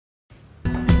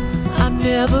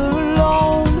never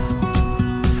alone.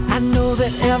 I know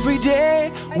that every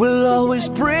day will always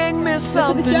bring me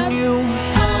something new.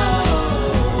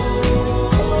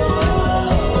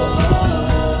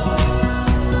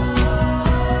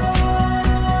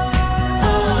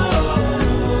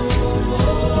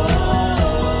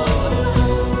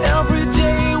 Every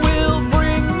day will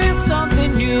bring me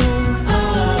something new.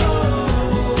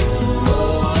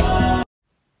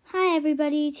 Hi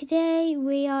everybody, today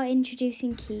we are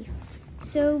introducing Keith.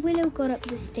 So Willow got up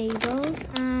the stables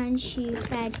and she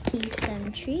fed Keith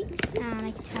some treats, and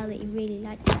I could tell that he really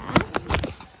liked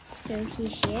that. So here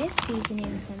she is, feeding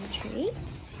him some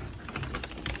treats.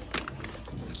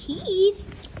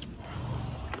 Keith!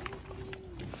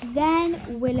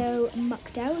 Then Willow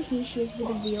mucked out, here she is with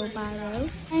a wheelbarrow.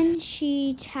 And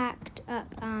she tacked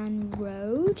up and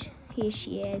rode. Here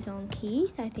she is on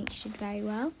Keith, I think she did very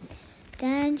well.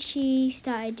 Then she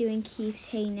started doing Keith's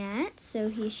hay net, so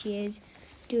here she is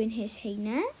doing his hay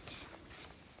net.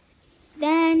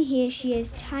 Then here she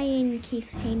is tying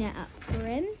Keith's hay net up for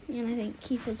him, and I think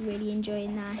Keith was really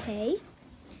enjoying that hay.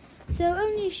 So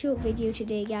only a short video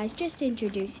today, guys, just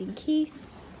introducing Keith.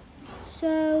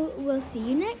 So we'll see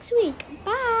you next week.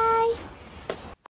 Bye!